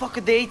 what the fuck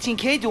are the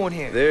 18K doing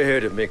here? They're here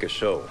to make a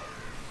show.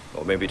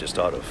 Or maybe to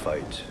start a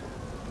fight.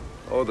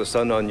 All the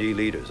Sun On Yi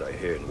leaders are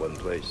here in one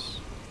place.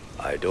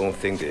 I don't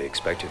think they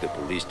expected the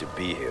police to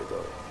be here,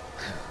 though.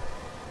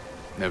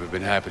 Never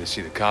been happy to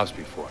see the cops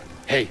before.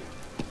 Hey,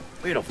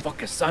 where the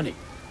fuck is Sonny?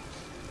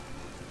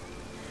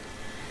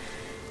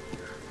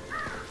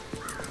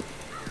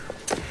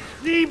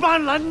 They're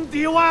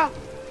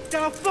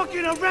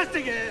fucking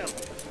arresting him!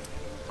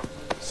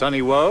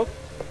 Sonny Woe,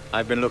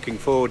 I've been looking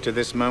forward to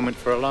this moment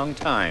for a long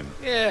time.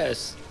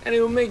 Yes, and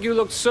it will make you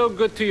look so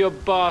good to your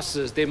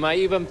bosses. They might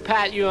even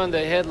pat you on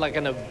the head like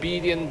an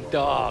obedient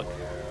dog.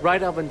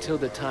 Right up until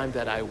the time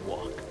that I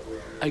walk.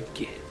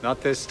 Again.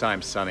 Not this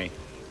time, Sonny.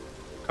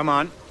 Come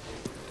on.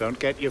 Don't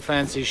get your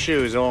fancy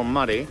shoes all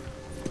muddy.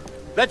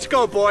 Let's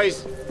go,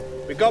 boys.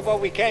 We got what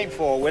we came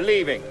for. We're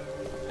leaving.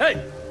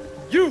 Hey,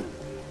 you!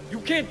 You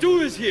can't do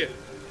this here.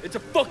 It's a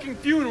fucking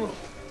funeral.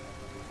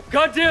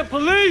 Goddamn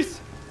police!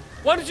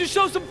 Why don't you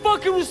show some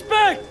fucking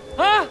respect,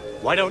 huh?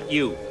 Why don't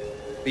you?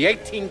 The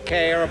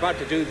 18K are about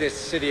to do this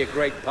city a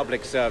great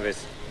public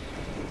service.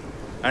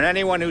 And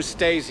anyone who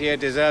stays here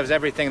deserves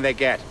everything they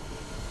get.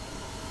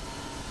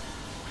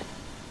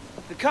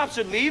 The cops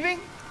are leaving?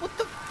 What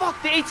the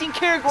fuck? The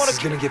 18K are going This is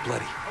gonna get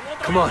bloody.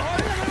 Come on.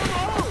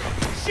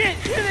 Shit,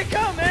 here they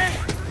come, man!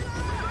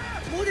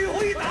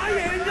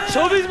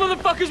 Show these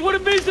motherfuckers what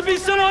it means to be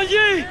Sun On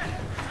Yi!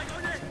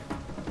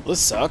 This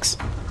sucks.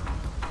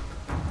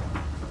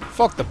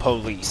 Fuck the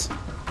police.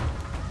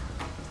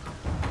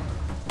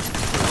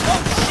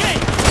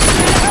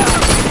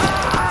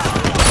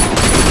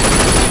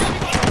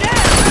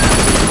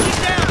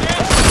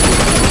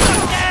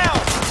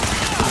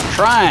 I'm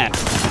trying.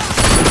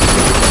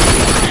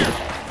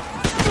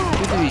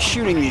 Too busy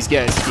shooting these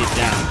guys to get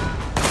down.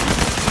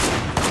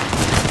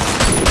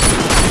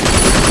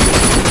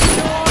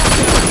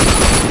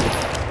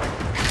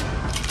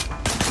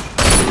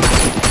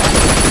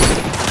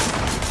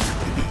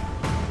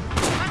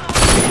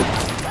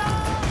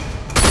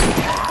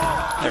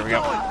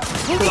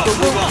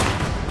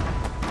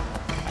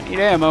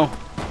 ammo.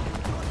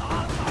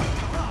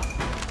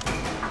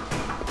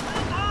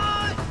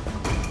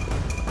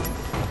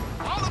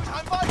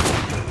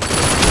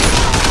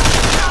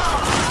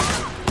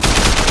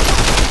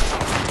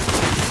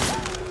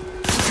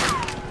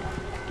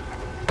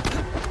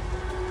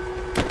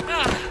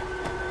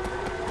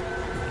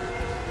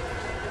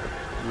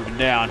 Moving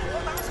down.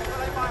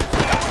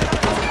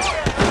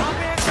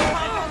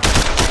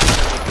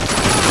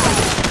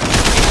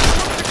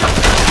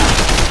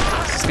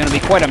 This is going to be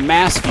quite a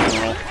mass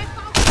funeral.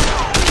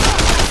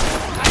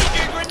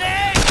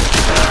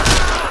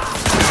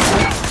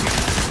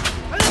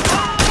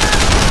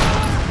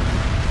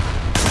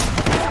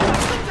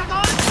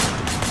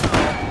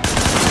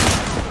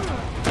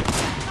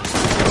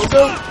 Go,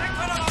 go.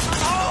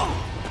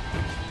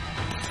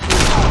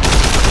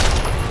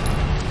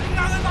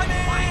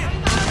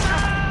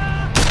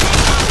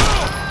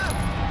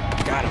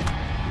 Got him.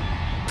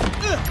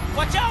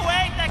 Watch out,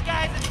 Wade! That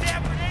guy's a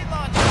damn grenade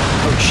launcher!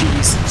 Oh,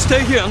 jeez.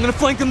 Stay here. I'm gonna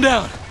flank them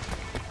down.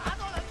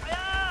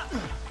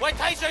 Wait,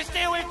 Tyson,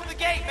 stay away from the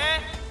gate,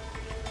 man!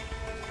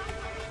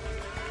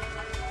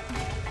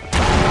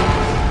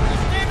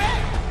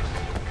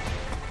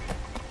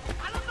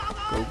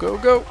 Go, go,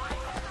 go.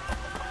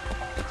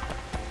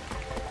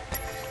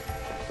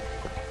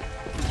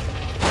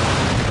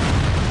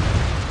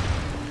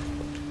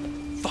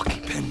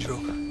 Fucking Pendro.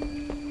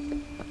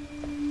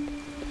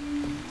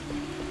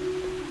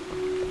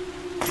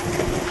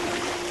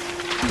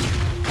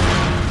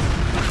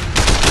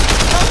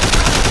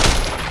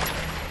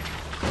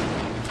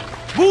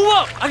 Move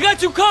up! I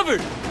got you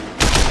covered!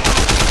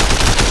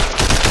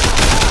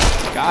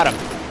 Got him.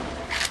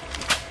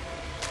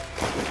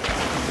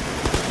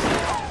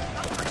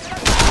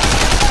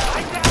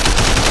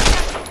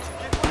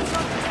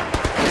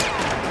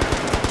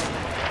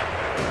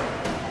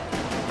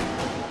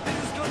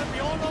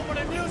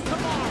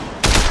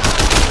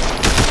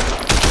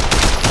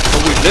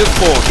 What we live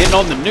for, getting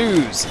on the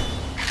news.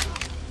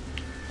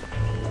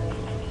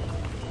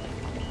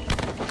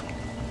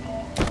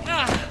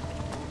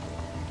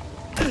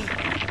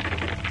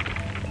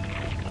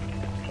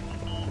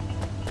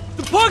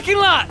 Parking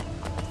lot!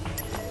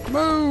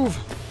 Move!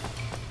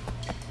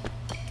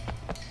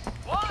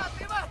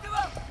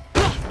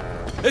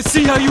 Let's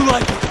see how you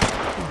like it.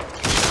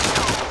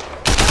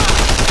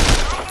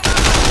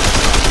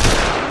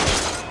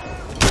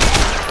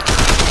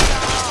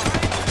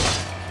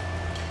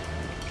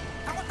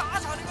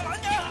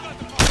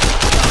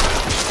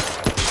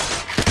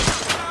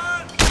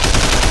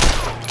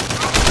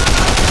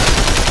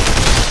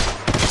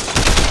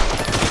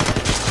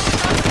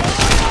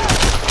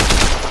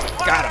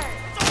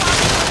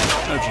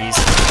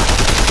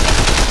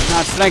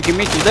 Not flanking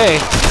me today.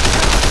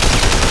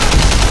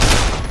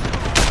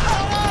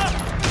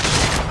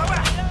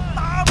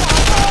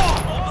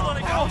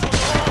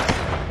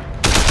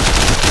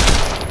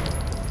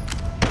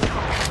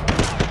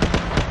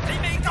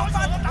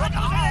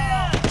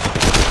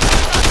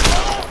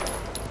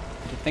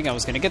 Didn't think I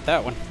was gonna get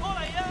that one.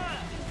 I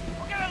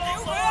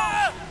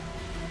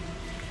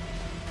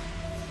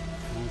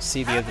don't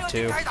see the other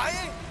two.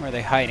 Where are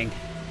they hiding?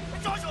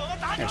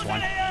 There's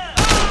one.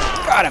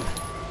 Got him!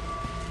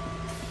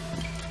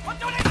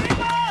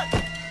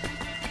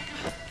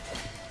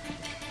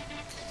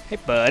 Hey,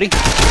 buddy.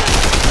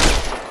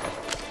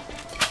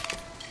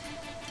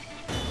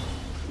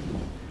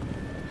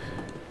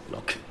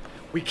 Look,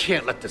 we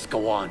can't let this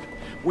go on.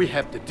 We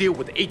have to deal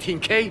with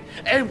 18K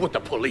and with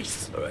the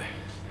police. All right.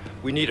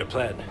 We need a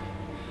plan.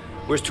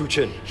 Where's Tu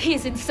Chin?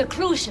 He's in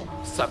seclusion.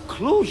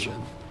 Seclusion?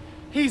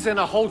 He's in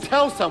a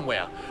hotel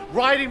somewhere,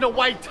 riding the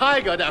white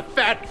tiger, that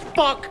fat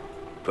fuck!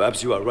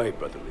 Perhaps you are right,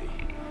 Brother Lee.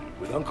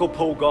 With Uncle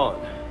Po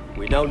gone,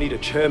 we now need a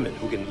chairman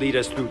who can lead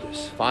us through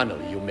this.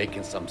 Finally, you're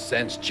making some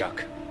sense,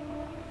 Chuck.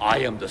 I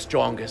am the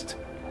strongest.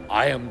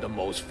 I am the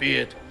most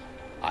feared.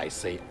 I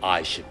say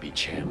I should be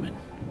chairman.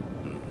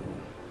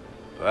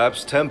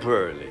 Perhaps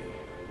temporarily.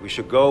 We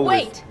should go with...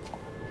 Wait!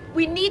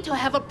 We need to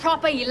have a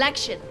proper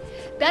election.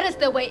 That is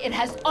the way it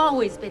has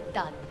always been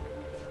done.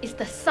 It's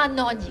the Sun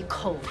On Yi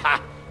Code.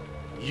 Ha!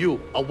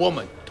 You, a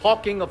woman,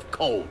 talking of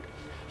code.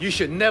 You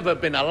should never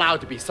have been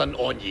allowed to be Sun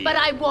On Yi. But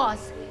I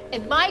was,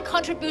 and my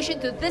contribution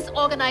to this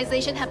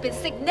organization have been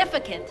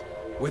significant.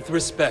 With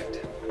respect,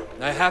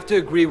 I have to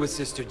agree with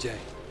Sister Jane.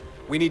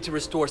 We need to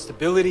restore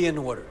stability and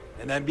order,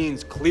 and that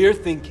means clear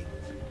thinking.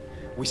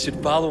 We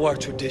should follow our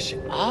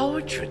tradition.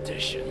 Our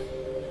tradition?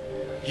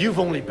 You've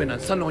only been on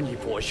Sun On Yi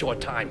for a short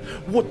time.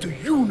 What do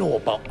you know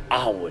about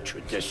our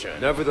tradition?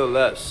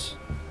 Nevertheless,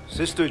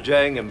 Sister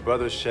Zhang and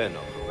Brother Shen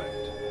are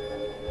correct.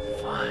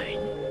 Fine.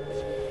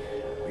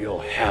 We'll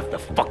have the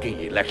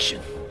fucking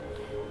election.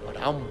 But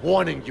I'm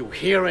warning you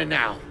here and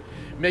now.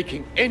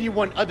 Making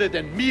anyone other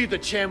than me the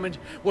chairman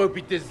will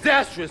be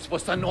disastrous for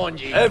Sun On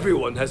Yi.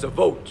 Everyone has a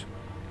vote.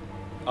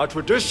 Our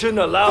tradition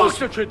allows... What's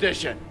the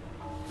tradition?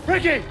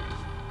 Ricky!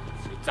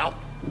 It's out.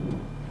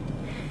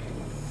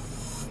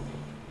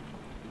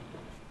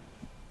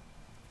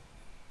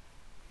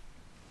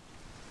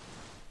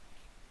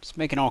 Just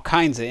making all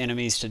kinds of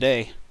enemies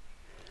today.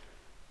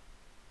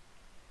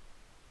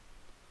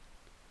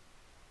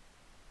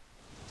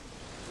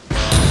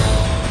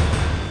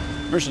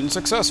 Mission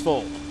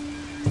successful.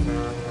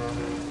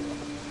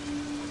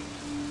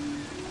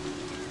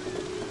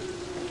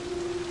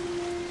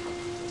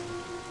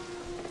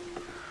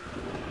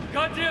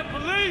 Goddamn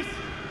police!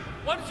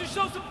 Why don't you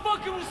show some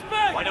fucking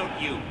respect? Why don't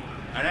you?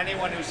 And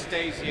anyone who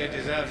stays here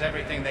deserves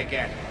everything they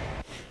get.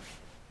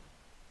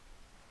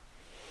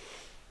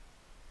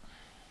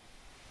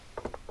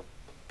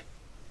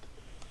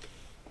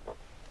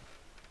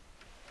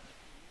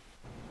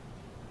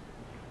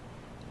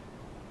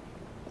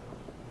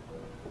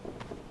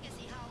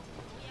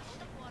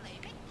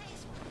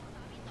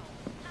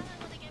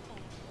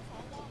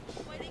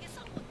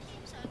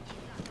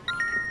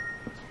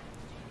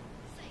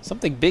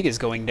 Something big is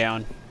going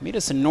down. Meet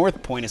us in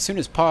North Point as soon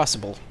as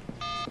possible.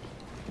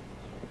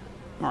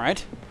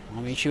 Alright,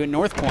 I'll meet you at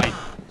North Point.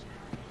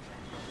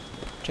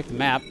 Check the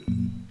map.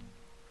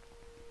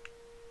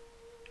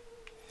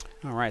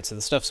 Alright, so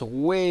the stuff's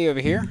way over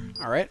here.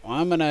 Alright, well,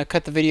 I'm gonna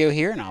cut the video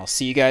here, and I'll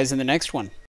see you guys in the next one.